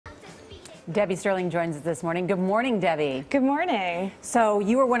Debbie Sterling joins us this morning. Good morning, Debbie. Good morning. So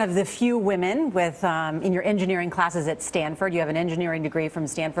you were one of the few women with in your engineering classes at Stanford. You have an engineering degree from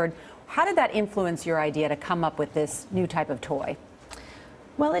Stanford. How did that influence your idea to come up with this new type of toy?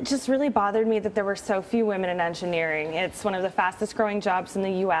 Well, it just really bothered me that there were so few women in engineering. It's one of the fastest growing jobs in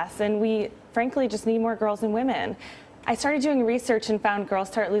the U.S., and we frankly just need more girls and women. I started doing research and found girls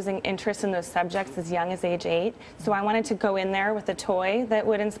start losing interest in those subjects as young as age 8. So I wanted to go in there with a toy that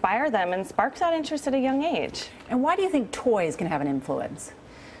would inspire them and spark that interest at a young age. And why do you think toys can have an influence?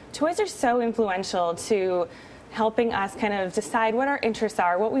 Toys are so influential to helping us kind of decide what our interests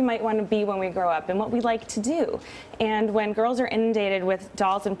are, what we might want to be when we grow up, and what we like to do. And when girls are inundated with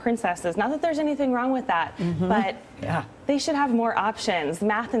dolls and princesses, not that there's anything wrong with that, but they should have more options.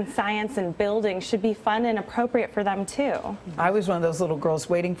 Math and science and building should be fun and appropriate for them too. I was one of those little girls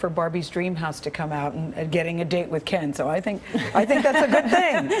waiting for Barbie's Dream House to come out and getting a date with Ken, so I think that's a good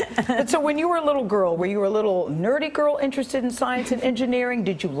thing. But so when you were a little girl, were you a little nerdy girl interested in science and engineering?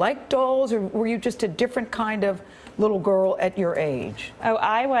 Did you like dolls, or were you just a different kind of little girl at your age? Oh,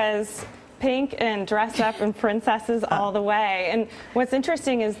 I was pink and dress up and princesses all the way. And what's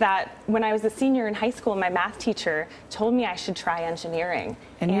interesting is that when I was a senior in high school, my math teacher told me I should try engineering.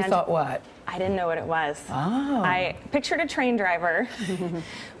 And you thought what? I didn't know what it was. Oh. I pictured a train driver,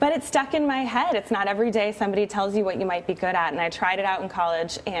 but it stuck in my head. It's not every day somebody tells you what you might be good at, and I tried it out in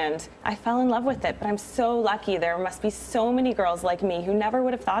college, and I fell in love with it. But I'm so lucky. There must be so many girls like me who never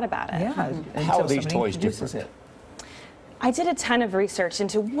would have thought about it. Yeah. How are these toys different? I did a ton of research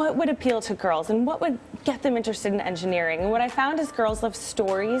into what would appeal to girls and what would get them interested in engineering. And what I found is girls love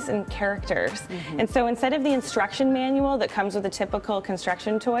stories and characters. And so instead of the instruction manual that comes with a typical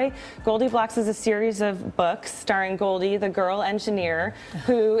construction toy, GoldieBlox is a series of books starring Goldie, the girl engineer,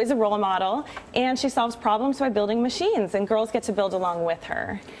 who is a role model, and she solves problems by building machines, and girls get to build along with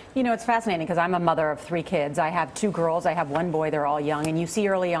her. You know, it's fascinating because I'm a mother of 3 kids. I have 2 girls, I have 1 boy, they're all young, and you see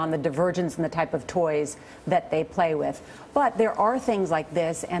early on the divergence in the type of toys that they play with. But there are things like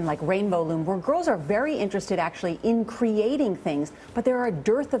this and like Rainbow Loom where girls are very interested actually in creating things, but there are a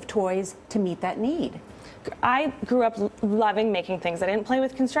dearth of toys to meet that need. I grew up loving making things. I didn't play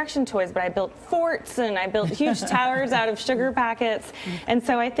with construction toys, but I built forts and I built huge towers out of sugar packets. And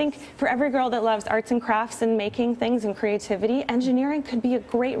so I think for every girl that loves arts and crafts and making things and creativity, engineering could be a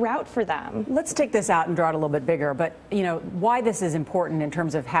great route for them. Let's take this out and draw it a little bit bigger, but you know, why this is important in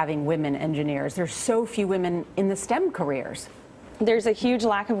terms of having women engineers. There's so few women in the STEM careers. There's a huge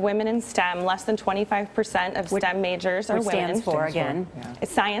lack of women in STEM. Less than 25% of STEM majors are women. Which stands for, again?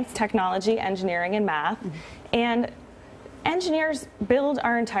 It's science, technology, engineering, and math. And engineers build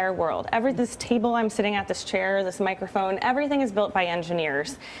our entire world. This table I'm sitting at, this chair, this microphone, everything is built by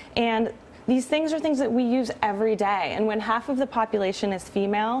engineers. And these things are things that we use every day. And when half of the population is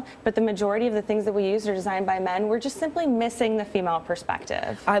female, but the majority of the things that we use are designed by men, we're just simply missing the female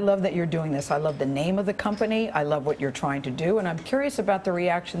perspective. I love that you're doing this. I love the name of the company. I love what you're trying to do. And I'm curious about the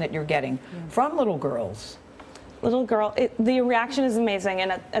reaction that you're getting from little girls. Little girl, the reaction is amazing,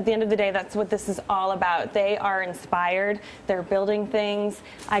 and at the end of the day, that's what this is all about. They are inspired, they're building things.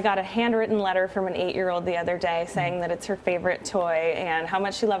 I got a handwritten letter from an 8-year-old the other day saying that it's her favorite toy and how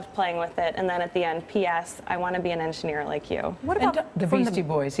much she loved playing with it, and then at the end, P.S., I want to be an engineer like you. What about the Beastie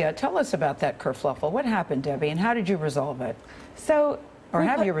Boys? Yeah, tell us about that kerfluffle. What happened, Debbie, and how did you resolve it? Or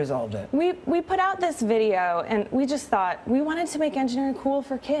have you resolved it? We put out this video, and we just thought we wanted to make engineering cool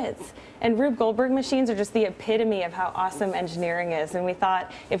for kids. And Rube Goldberg machines are just the epitome of how awesome engineering is. And we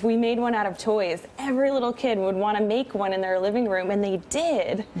thought if we made one out of toys, every little kid would want to make one in their living room, and they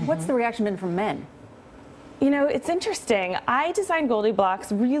did. What's the reaction been from men? You know, it's interesting. I designed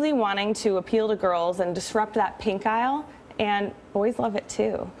GoldieBlox really wanting to appeal to girls and disrupt that pink aisle, and boys love it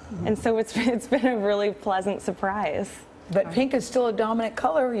too. And so it's been a really pleasant surprise. But pink is still a dominant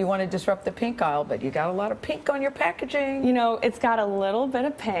color. You want to disrupt the pink aisle, but you got a lot of pink on your packaging. You know, it's got a little bit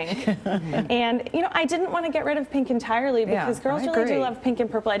of pink. And, you know, I didn't want to get rid of pink entirely because girls really do love pink and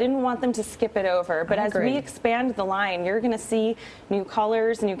purple. I didn't want them to skip it over. But as we expand the line, you're going to see new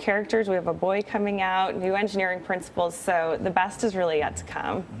colors, new characters. We have a boy coming out, new engineering principles. So the best is really yet to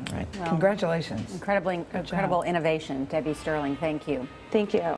come. Right. Well, congratulations. Incredible innovation. Debbie Sterling, thank you. Thank you.